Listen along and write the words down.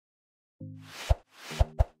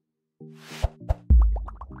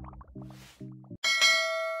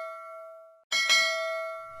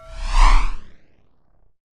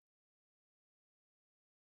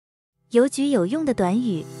邮局有用的短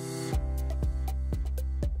语。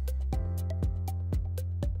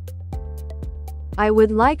I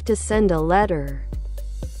would like to send a letter.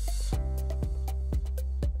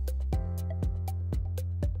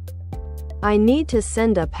 I need to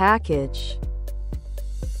send a package.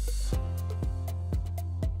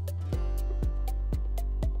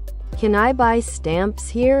 Can I buy stamps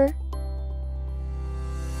here?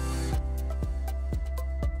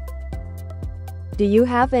 Do you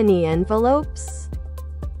have any envelopes?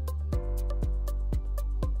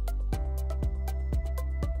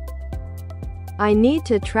 I need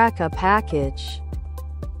to track a package.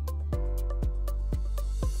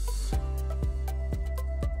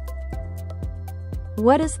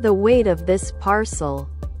 What is the weight of this parcel?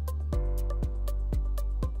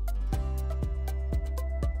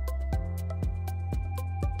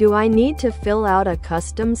 Do I need to fill out a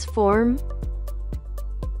customs form?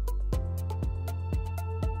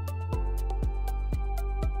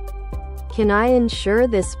 Can I insure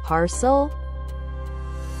this parcel?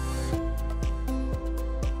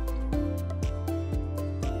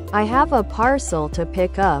 I have a parcel to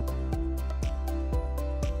pick up.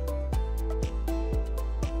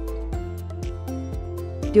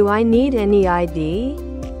 Do I need any ID?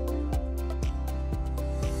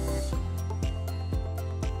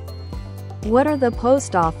 What are the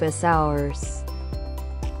post office hours?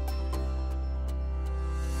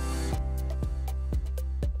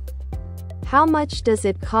 How much does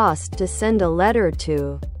it cost to send a letter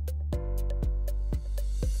to?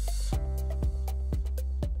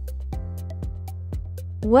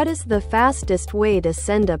 What is the fastest way to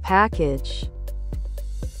send a package?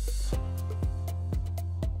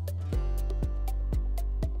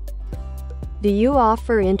 Do you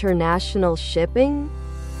offer international shipping?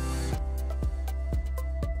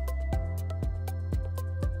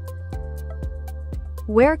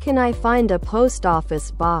 Where can I find a post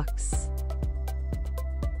office box?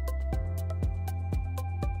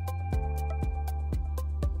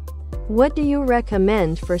 What do you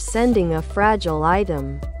recommend for sending a fragile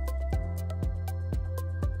item?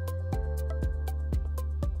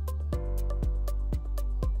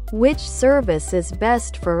 Which service is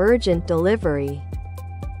best for urgent delivery?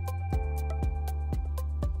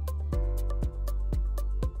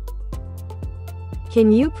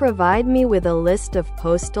 Can you provide me with a list of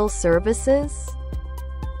postal services?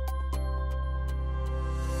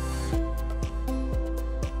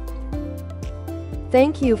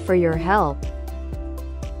 Thank you for your help.